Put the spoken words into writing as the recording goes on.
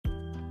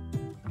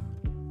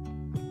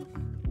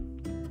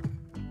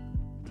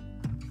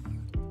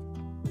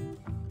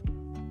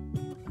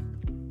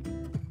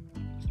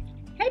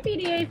Hey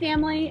BDA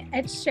family,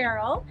 it's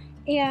Cheryl,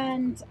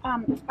 and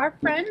our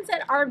friends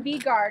at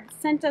RVGuard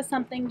sent us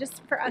something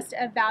just for us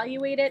to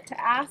evaluate it, to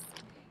ask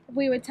if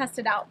we would test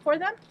it out for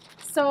them.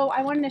 So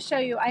I wanted to show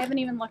you. I haven't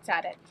even looked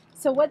at it.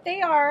 So what they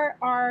are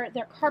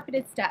they're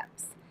carpeted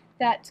steps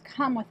that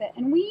come with it,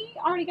 and we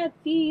already got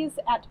these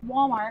at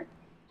Walmart.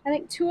 I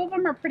think two of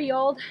them are pretty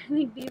old. I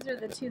think these are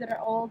the two that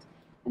are old,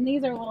 and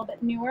these are a little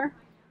bit newer.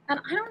 And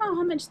I don't know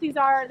how much these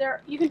are.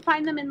 You can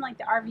find them in like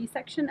the RV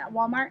section at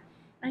Walmart.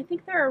 I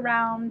think they're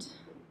around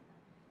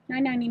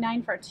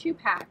 $9.99 for a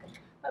 2-pack.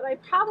 But my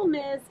problem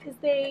is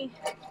they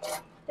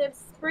have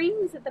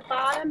springs at the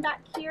bottom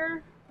back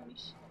here. I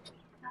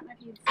don't know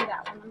if you can see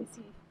that one. Let me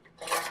see.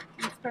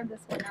 Let me spread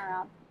this one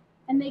around.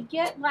 And they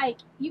get like,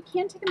 you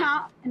can take them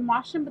out and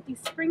wash them, but these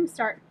springs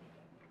start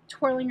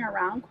twirling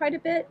around quite a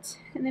bit,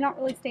 and they don't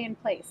really stay in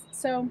place.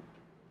 So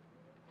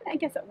I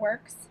guess it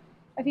works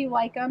if you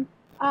like them.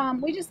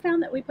 We just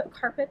found that we put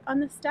carpet on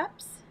the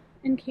steps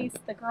in case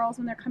the girls,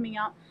 when they're coming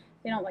out,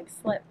 they don't like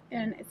slip,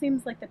 and it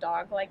seems like the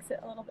dog likes it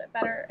a little bit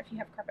better if you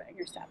have carpet on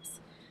your steps.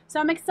 So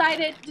I'm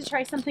excited to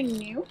try something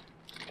new.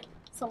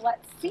 So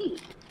let's see.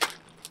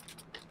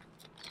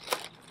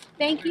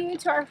 Thank you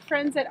to our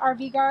friends at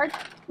RVGuard,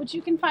 which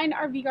you can find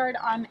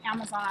RVGuard on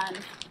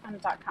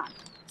Amazon.com.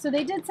 So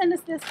they did send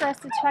us this for us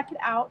to check it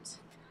out.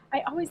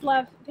 I always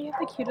love, they have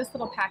the cutest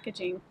little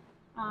packaging.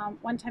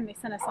 One time they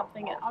sent us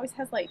something, it always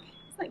has like,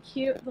 isn't that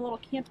cute, the little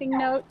camping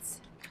notes.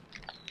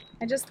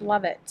 I just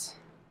love it.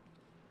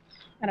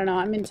 I don't know,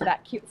 I'm into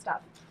that cute stuff.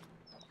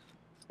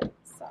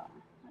 So,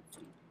 let's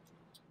see.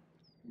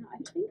 Now, I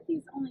think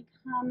these only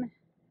come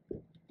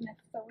in a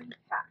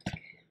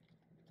 3-pack.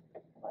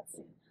 Let's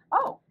see.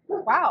 Oh,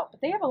 wow,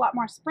 but they have a lot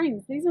more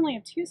springs. These only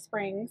have 2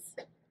 springs.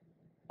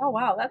 Oh,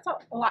 wow, that's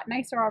a lot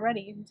nicer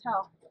already, you can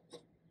tell.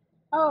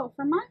 Oh,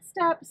 for my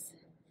steps,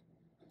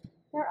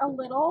 they're a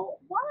little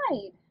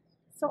wide.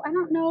 So I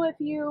don't know if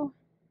you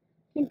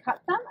can cut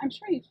them. I'm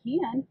sure you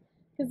can,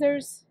 because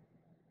there's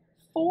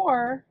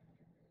 4.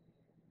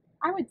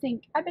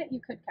 I bet you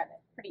could cut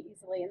it pretty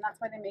easily, and that's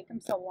why they make them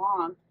so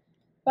long.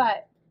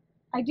 But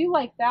I do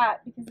like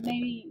that because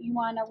maybe you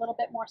want a little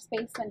bit more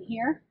space than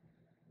here.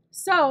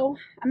 So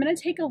I'm going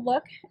to take a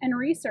look and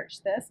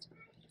research this,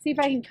 see if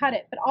I can cut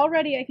it. But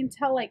already I can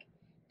tell, like,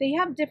 they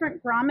have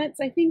different grommets,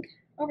 I think,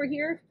 over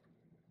here.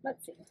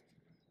 Let's see.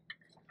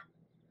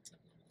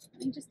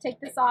 Let me just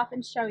take this off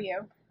and show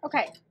you.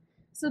 Okay,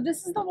 so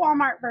this is the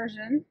Walmart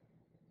version.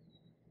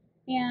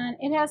 And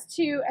it has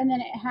 2, and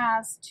then it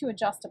has 2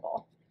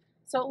 adjustable.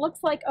 So it looks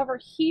like over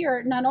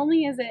here, not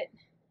only is it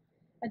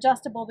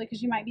adjustable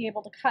because you might be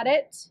able to cut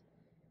it,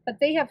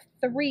 but they have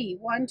 3,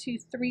 1, 2,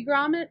 3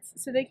 grommets,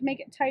 so they can make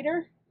it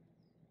tighter.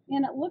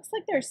 And it looks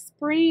like there's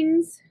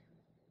springs.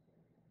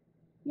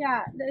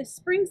 Yeah, the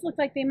springs look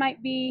like they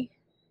might be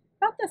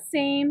about the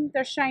same.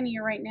 They're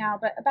shinier right now,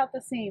 but about the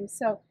same.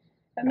 So,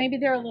 but maybe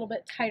they're a little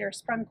bit tighter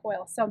sprung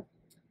coil. So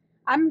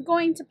I'm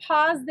going to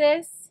pause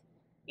this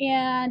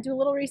and do a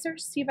little research,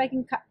 see if I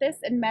can cut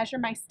this and measure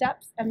my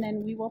steps, and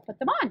then we will put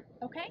them on,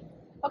 okay?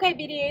 Okay,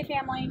 BDA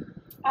family,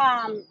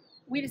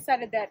 we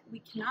decided that we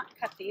cannot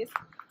cut these,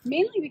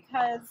 mainly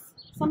because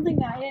something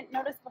that I didn't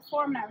notice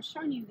before when I was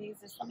showing you these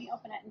is, let me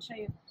open it and show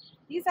you.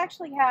 These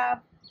actually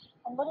have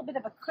a little bit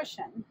of a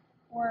cushion,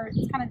 or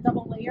it's kind of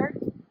double layered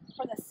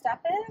where the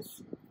step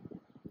is.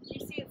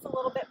 You see it's a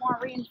little bit more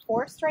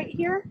reinforced right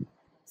here.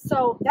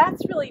 So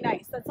that's really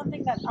nice. That's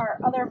something that our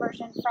other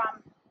version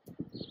from,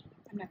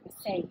 I'm not going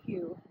to say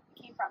who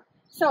it came from.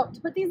 So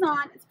to put these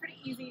on, it's pretty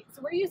easy.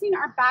 So we're using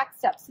our back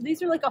steps. So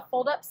these are like a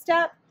fold-up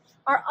step.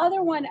 Our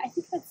other one, I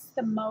think that's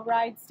the Mo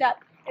Ride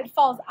step. It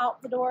falls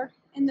out the door,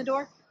 in the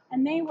door,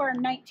 and they were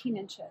 19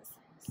 inches.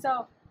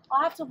 So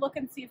I'll have to look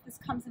and see if this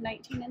comes in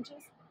 19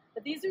 inches.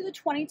 But these are the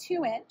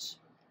 22-inch.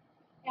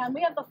 And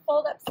we have the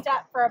fold-up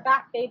step for a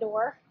back bay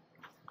door.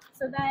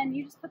 So then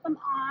you just put them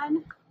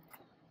on,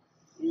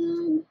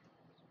 and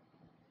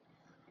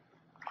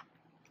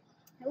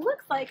it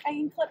looks like I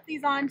can clip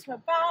these on to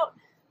about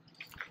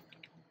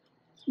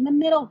the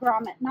middle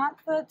grommet, not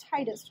the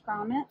tightest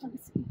grommet. Let me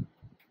see.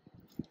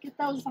 Get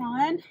those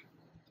on.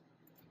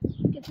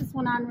 Get this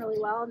one on really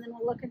well, and then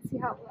we'll look and see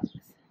how it looks.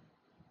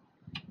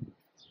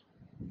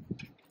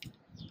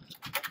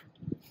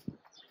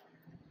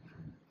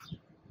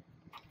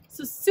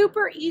 So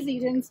super easy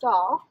to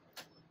install.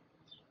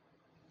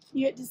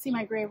 You get to see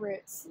my gray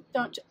roots.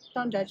 Don't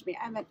judge me.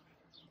 I haven't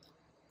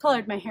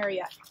colored my hair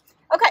yet.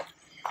 Okay.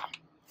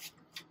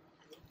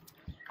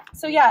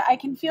 So yeah, I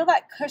can feel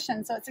that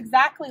cushion. So it's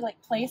exactly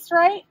like placed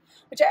right,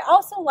 which I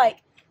also like.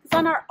 Because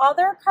on our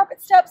other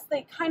carpet steps,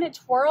 they kind of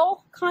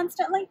twirl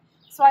constantly.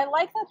 So I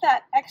like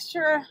that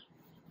extra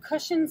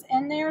cushion's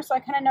in there, so I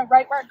kind of know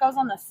right where it goes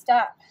on the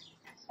step.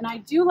 And I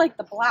do like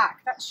the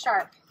black. That's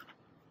sharp.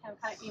 Kind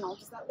of, you know,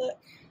 does that look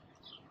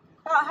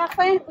about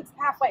halfway? It looks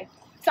halfway.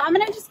 So I'm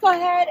going to just go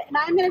ahead and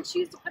I'm going to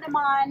choose to put them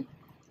on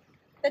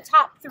the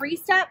top 3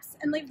 steps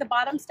and leave the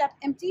bottom step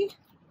empty.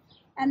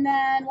 And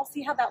then we'll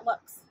see how that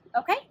looks.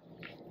 Okay?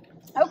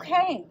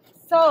 Okay.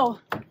 So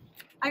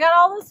I got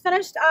all those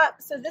finished up.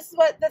 So this is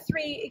what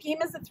it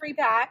came as a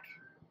 3-pack.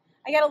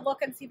 I gotta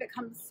look and see if it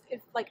comes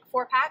if like a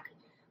 4-pack.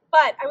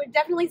 But I would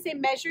definitely say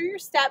measure your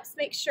steps,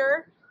 make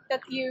sure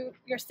that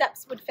your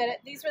steps would fit it.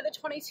 These were the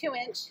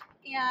 22-inch,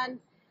 and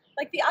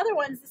like the other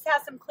ones, this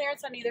has some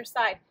clearance on either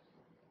side.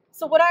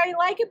 So what I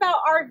like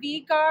about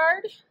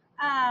RVGuard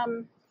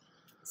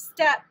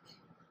Step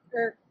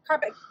or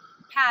carpet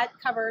pad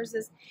covers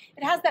is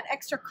it has that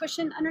extra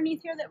cushion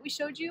underneath here that we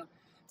showed you.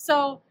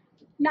 So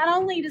not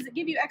only does it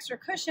give you extra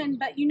cushion,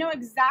 but you know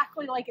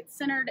exactly like it's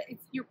centered,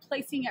 you're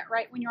placing it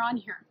right when you're on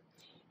here.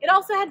 It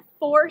also had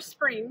 4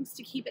 springs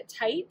to keep it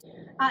tight.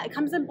 It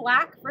comes in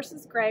black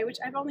versus gray, which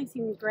I've only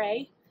seen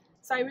gray.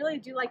 So I really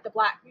do like the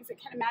black because it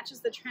kind of matches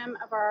the trim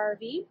of our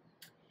RV.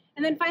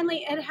 And then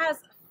finally, it has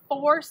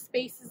 4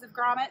 spaces of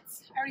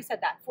grommets. I already said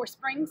that, 4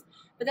 springs.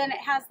 But then it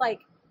has like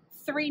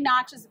 3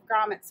 notches of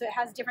grommets. So it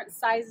has different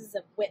sizes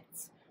of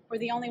widths, where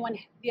the other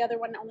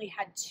one only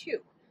had 2.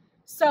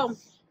 So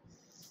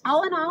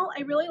all in all,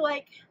 I really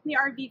like the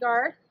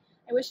RVGuard.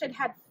 I wish I'd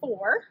had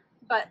 4,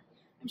 but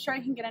I'm sure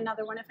I can get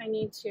another one if I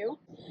need to.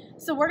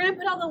 So we're going to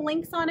put all the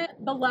links on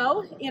it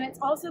below, and it's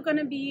also going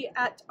to be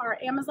at our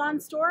Amazon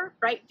store,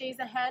 Bright Days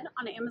Ahead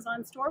on the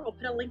Amazon store. We'll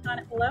put a link on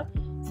it below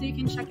so you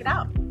can check it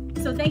out.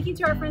 So thank you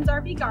to our friends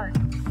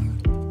RVGuard.